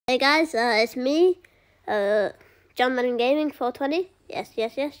Hey guys, it's me, John Lennon Gaming 420. Yes,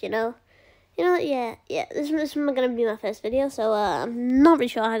 you know, yeah. This is gonna be my first video, so I'm not really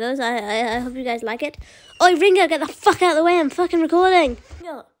sure how it goes. I hope you guys like it. Oi, Ringo, get the fuck out of the way! I'm fucking recording.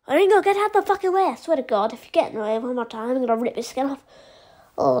 Ringo, get out the fucking way! I swear to God, if you get in the way one more time, I'm gonna rip your skin off.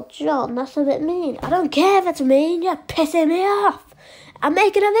 Oh, John, that's a bit mean. I don't care if it's mean. You're pissing me off. I'm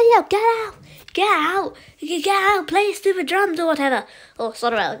making a video. Get out. Get out. You can get out. Play stupid drums or whatever. Oh,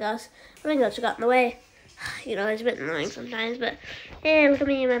 sorry about it, guys. Ringo just got in the way. You know, it's a bit annoying sometimes, but yeah, look at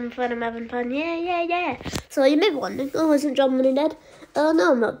me. I'm having fun. Yeah. So you may be wondering, oh, isn't John really dead? Oh,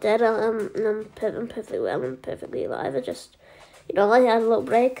 no, I'm not dead. I'm perfectly well. I'm perfectly alive. I just, I had a little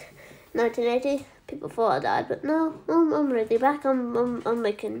break. 1980. People thought I died, but no, I'm really back. I'm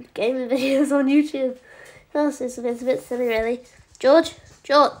making gaming videos on YouTube. It's a bit silly, really. George.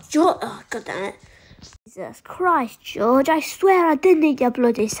 Oh, God damn it. Jesus Christ, George. I swear I didn't eat your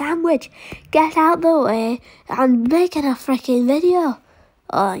bloody sandwich. Get out the way. I'm making a freaking video.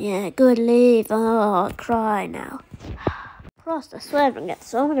 Oh, yeah, good leave. Oh, I'll cry now. Christ, I swear I'm going to get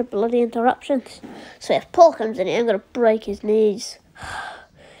so many bloody interruptions. So if Paul comes in here, I'm going to break his knees.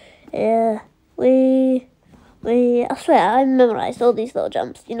 Yeah. I swear, I memorised all these little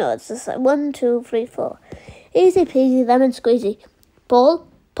jumps. It's just like 1, 2, 3, 4. Easy peasy, lemon squeezy. Paul,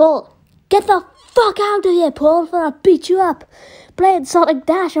 get the fuck out of here, Paul, before I beat you up. Playing Sonic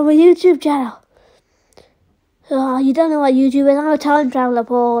Dash on my YouTube channel. Oh, you don't know what YouTube is. I'm a time traveller,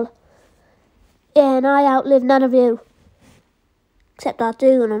 Paul. Yeah, and I outlive none of you. Except I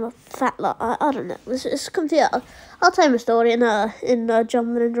do, and I'm a fat lot. I don't know. It's come to you. I'll tell you my story in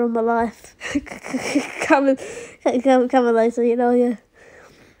John Lennon Drummer Life. come later, yeah.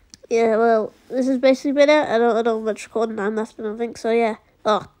 Yeah, well, this has basically been it. I don't have much recording time left, I don't think, so yeah.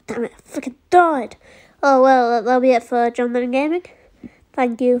 Oh, damn it, I freaking died. Oh, well, that'll be it for John Lennon Gaming.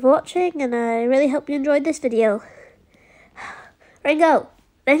 Thank you for watching, and I really hope you enjoyed this video. Ringo,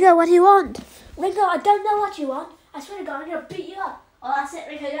 what do you want? Ringo, I don't know what you want. I swear to God, I'm going to beat you up. Oh, that's it,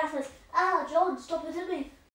 Ringo, you have to... Ah, John, stop it to me.